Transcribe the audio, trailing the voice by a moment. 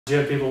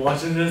Gym people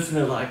watching this and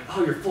they're like,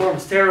 oh, your form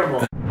is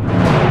terrible.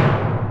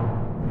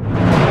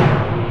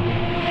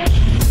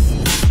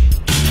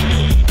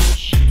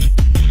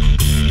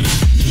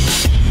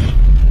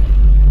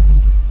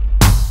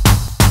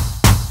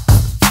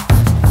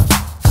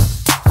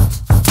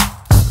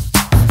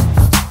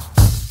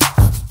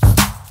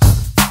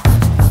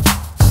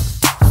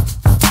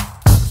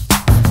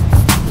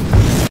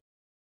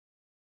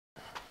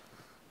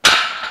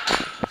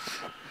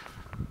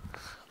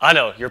 I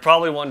know, you're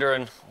probably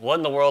wondering, what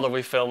in the world are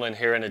we filming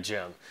here in a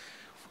gym?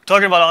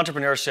 Talking about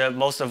entrepreneurship,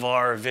 most of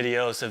our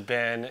videos have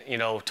been,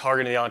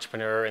 targeting the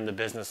entrepreneur in the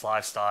business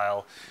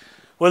lifestyle,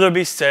 whether it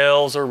be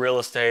sales or real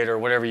estate or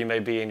whatever you may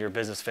be in your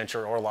business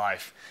venture or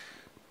life.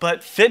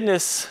 But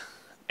fitness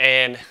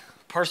and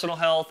personal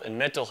health and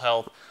mental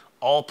health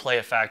all play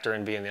a factor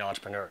in being the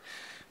entrepreneur.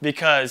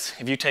 Because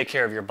if you take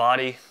care of your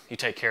body, you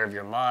take care of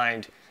your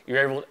mind,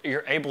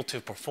 you're able to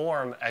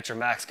perform at your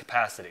max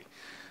capacity.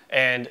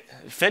 And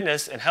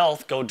fitness and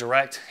health go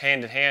direct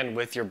hand in hand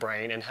with your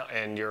brain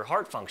and your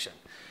heart function.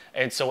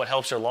 And so it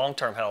helps your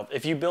long-term health.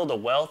 If you build a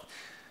wealth,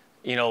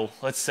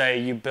 let's say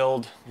you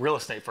build real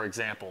estate, for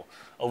example,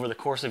 over the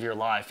course of your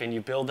life, and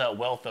you build that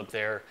wealth up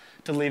there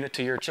to leave it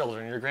to your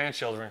children, your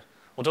grandchildren.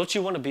 Well, don't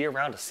you want to be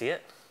around to see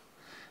it?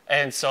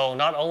 And so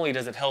not only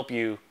does it help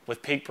you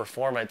with peak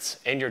performance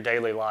in your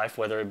daily life,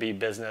 whether it be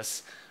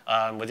business,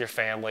 with your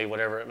family,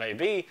 whatever it may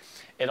be,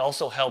 it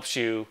also helps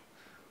you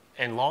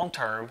in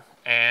long-term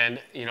and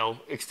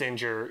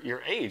extend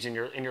your age and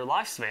your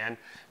lifespan,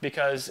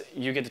 because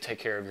you get to take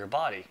care of your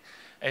body.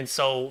 And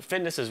so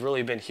fitness has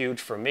really been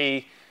huge for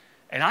me,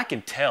 and I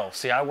can tell.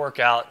 See, I work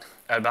out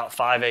at about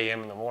 5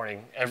 a.m. in the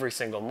morning every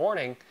single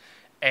morning,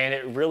 and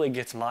it really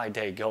gets my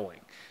day going.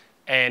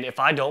 And if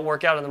I don't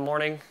work out in the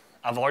morning,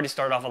 I've already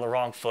started off on the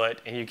wrong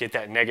foot, and you get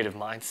that negative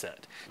mindset.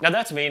 Now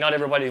that's me. Not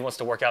everybody wants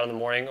to work out in the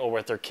morning or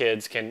with their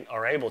kids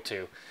are able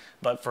to.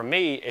 But for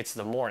me, it's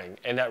the morning,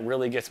 and that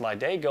really gets my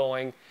day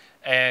going.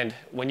 And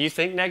when you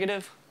think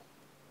negative,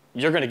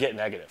 you're going to get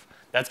negative.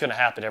 That's going to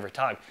happen every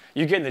time.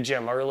 You get in the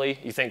gym early,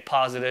 you think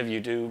positive, you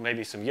do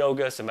maybe some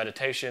yoga, some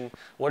meditation,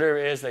 whatever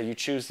it is that you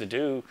choose to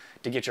do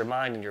to get your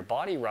mind and your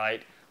body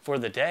right for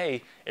the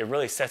day, it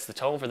really sets the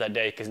tone for that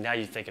day, because now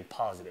you're thinking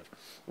positive.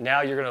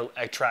 Now you're going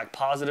to attract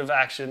positive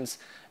actions,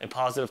 and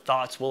positive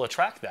thoughts will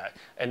attract that.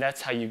 And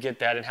that's how you get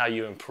that, and how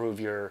you improve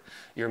your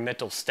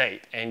mental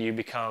state, and you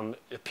become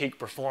a peak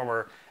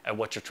performer at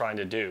what you're trying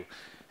to do.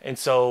 And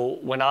so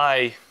when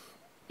I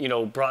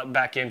brought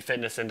back in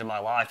fitness into my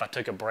life, I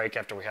took a break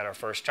after we had our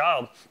first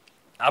child.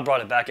 I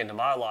brought it back into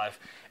my life,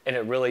 and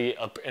it really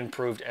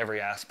improved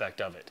every aspect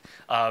of it.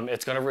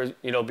 It's going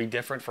to be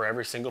different for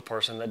every single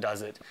person that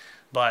does it.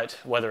 But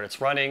whether it's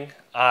running,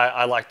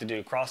 I like to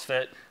do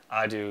CrossFit.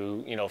 I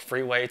do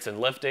free weights and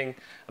lifting.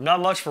 I'm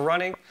not much for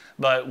running,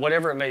 but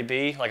whatever it may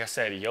be, like I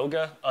said,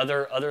 yoga,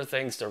 other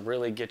things to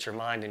really get your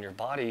mind and your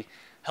body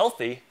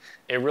healthy,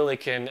 it really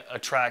can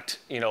attract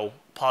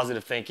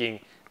positive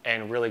thinking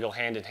and really go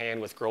hand in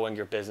hand with growing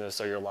your business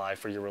or your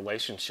life or your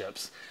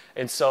relationships.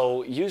 And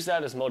so use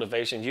that as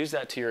motivation, use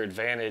that to your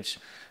advantage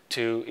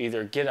to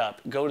either get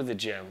up, go to the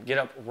gym, get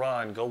up,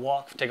 run, go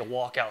walk, take a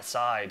walk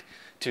outside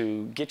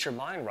to get your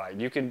mind right.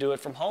 You can do it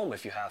from home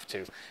if you have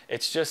to.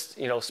 It's just,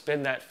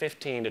 spend that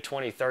 15 to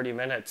 20, 30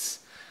 minutes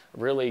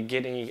really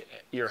getting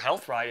your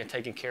health right and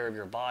taking care of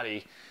your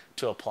body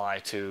to apply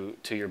to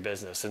your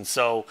business. And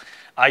so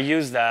I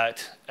use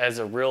that as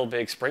a real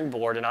big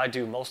springboard, and I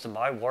do most of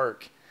my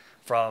work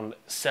from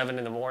 7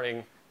 in the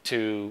morning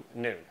to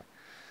noon.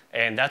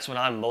 And that's when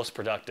I'm most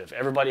productive.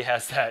 Everybody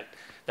has that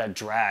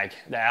drag,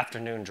 the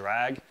afternoon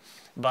drag,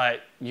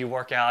 but you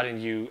work out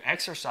and you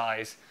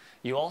exercise,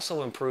 you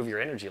also improve your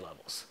energy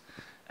levels.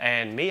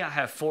 And me, I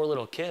have 4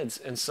 little kids,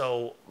 and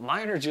so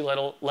my energy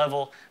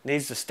level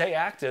needs to stay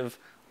active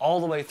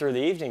all the way through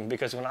the evening,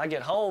 because when I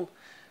get home,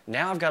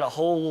 now I've got a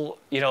whole,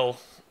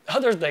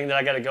 other thing that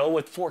I got to go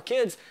with 4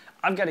 kids.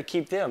 I've got to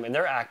keep them, and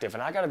they're active,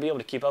 and I got to be able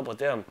to keep up with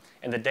them.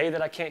 And the day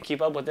that I can't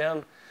keep up with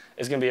them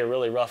is going to be a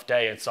really rough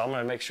day. And so I'm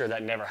going to make sure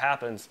that never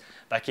happens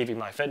by keeping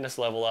my fitness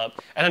level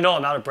up. And I know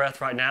I'm out of breath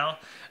right now.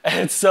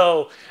 And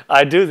so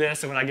I do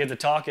this, and when I get to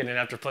talking and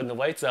after putting the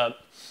weights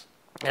up,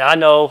 and I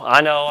know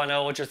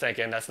what you're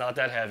thinking. That's not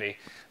that heavy.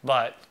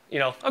 But,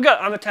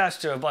 I'm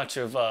attached to a bunch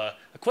of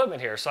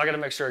equipment here, so I got to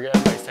make sure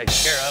everybody's taken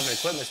care of and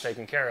equipment's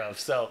taken care of.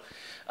 So,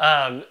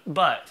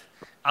 but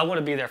I want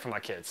to be there for my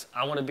kids.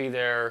 I want to be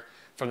there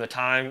from the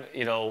time,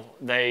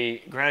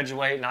 they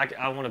graduate, and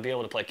I want to be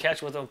able to play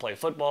catch with them, play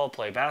football,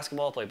 play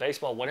basketball, play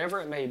baseball,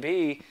 whatever it may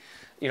be,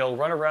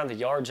 run around the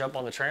yard, jump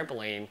on the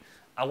trampoline.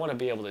 I want to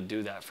be able to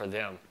do that for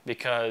them,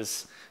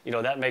 because,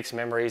 that makes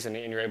memories, and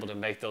you're able to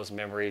make those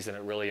memories, and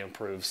it really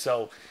improves.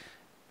 So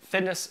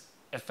fitness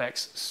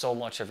affects so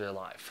much of your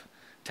life.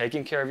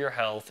 Taking care of your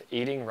health,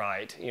 eating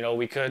right.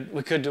 We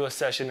could do a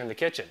session in the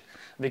kitchen,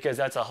 because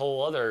that's a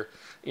whole other,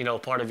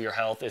 part of your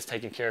health is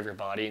taking care of your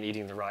body and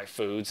eating the right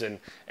foods, and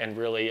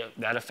really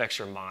that affects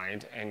your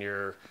mind and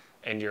your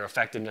and your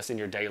effectiveness in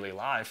your daily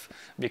life,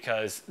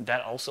 because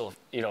that also,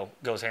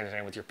 goes hand in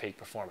hand with your peak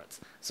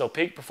performance. So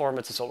peak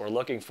performance is what we're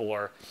looking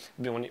for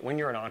when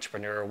you're an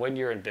entrepreneur, when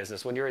you're in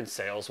business, when you're in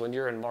sales, when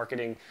you're in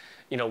marketing,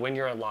 when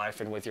you're in life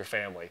and with your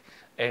family.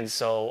 And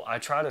so I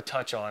try to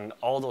touch on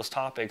all those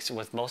topics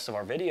with most of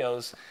our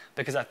videos,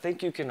 because I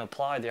think you can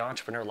apply the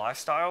entrepreneur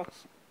lifestyle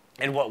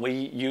and what we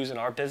use in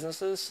our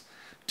businesses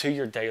to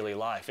your daily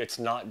life. It's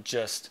not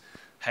just,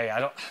 hey,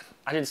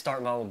 I didn't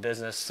start my own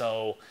business,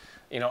 so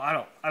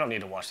I don't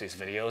need to watch these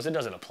videos. It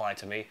doesn't apply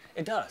to me.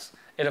 It does.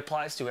 It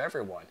applies to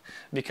everyone,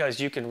 because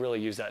you can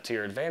really use that to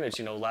your advantage.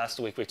 Last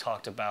week we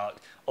talked about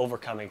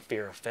overcoming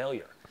fear of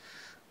failure.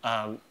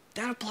 That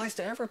applies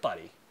to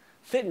everybody.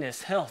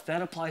 Fitness, health,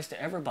 that applies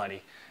to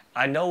everybody.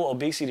 I know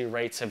obesity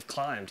rates have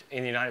climbed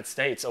in the United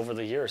States over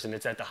the years, and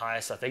it's at the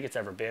highest I think it's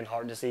ever been.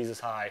 Heart disease is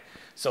high.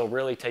 So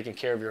really taking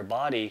care of your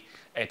body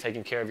and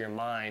taking care of your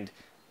mind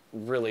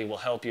really will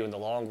help you in the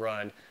long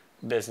run,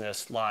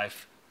 business,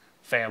 life,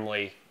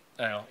 family,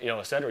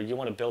 et cetera. You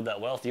want to build that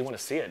wealth. You want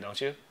to see it,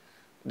 don't you?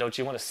 Don't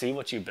you want to see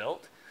what you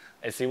built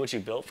and see what you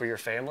built for your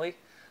family?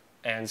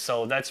 And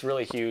so that's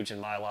really huge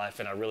in my life,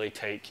 and I really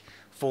take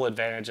full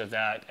advantage of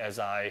that as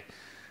I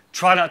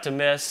try not to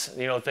miss.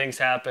 Things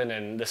happen,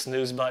 and the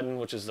snooze button,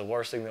 which is the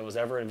worst thing that was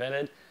ever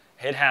invented,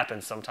 it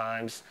happens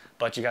sometimes,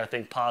 but you got to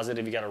think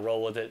positive. You got to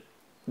roll with it.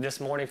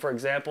 This morning, for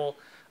example,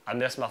 I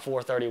missed my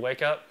 4:30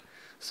 wake up.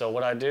 So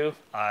what I do,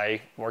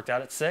 I worked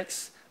out at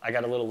 6. I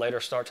got a little later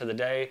start to the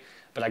day,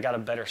 but I got a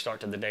better start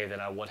to the day than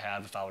I would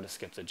have if I would have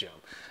skipped the gym.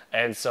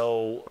 And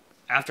so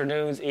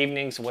afternoons,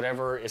 evenings,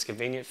 whatever is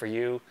convenient for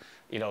you,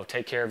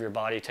 take care of your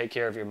body, take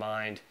care of your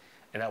mind,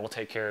 and that will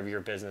take care of your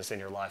business and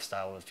your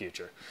lifestyle in the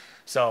future.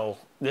 So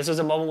this is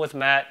a moment with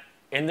Matt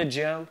in the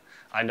gym.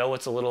 I know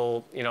it's a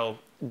little,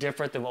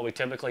 different than what we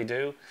typically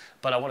do,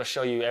 but I want to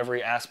show you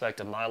every aspect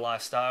of my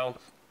lifestyle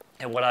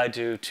and what I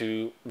do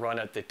to run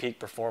at the peak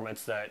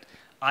performance that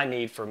I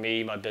need for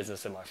me, my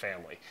business, and my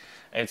family.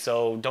 And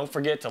so don't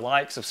forget to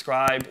like,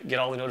 subscribe, get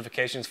all the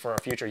notifications for our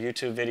future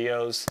YouTube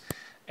videos,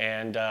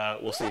 and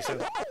we'll see you soon.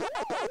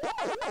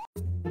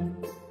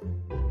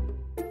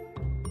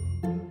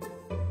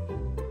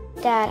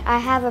 Dad, I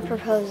have a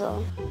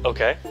proposal.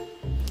 Okay.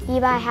 You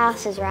buy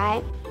houses,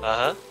 right?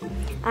 Uh-huh.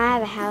 I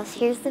have a house.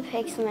 Here's the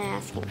pics and the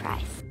asking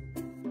price.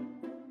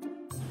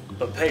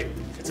 But Peyton,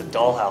 it's a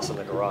dollhouse in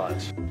the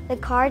garage. The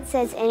card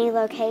says any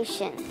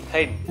location.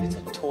 Peyton, it's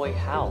a toy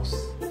house.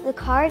 The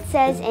card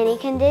says any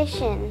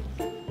condition.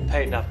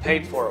 Peyton, I've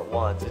paid for it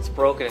once. It's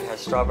broken and has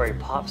strawberry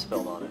pop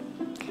spilled on it.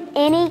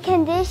 Any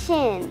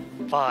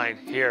condition. Fine,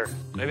 here.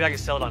 Maybe I can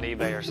sell it on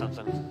eBay or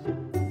something.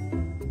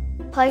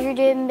 Pleasure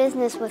doing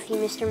business with you,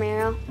 Mr.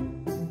 Merrill.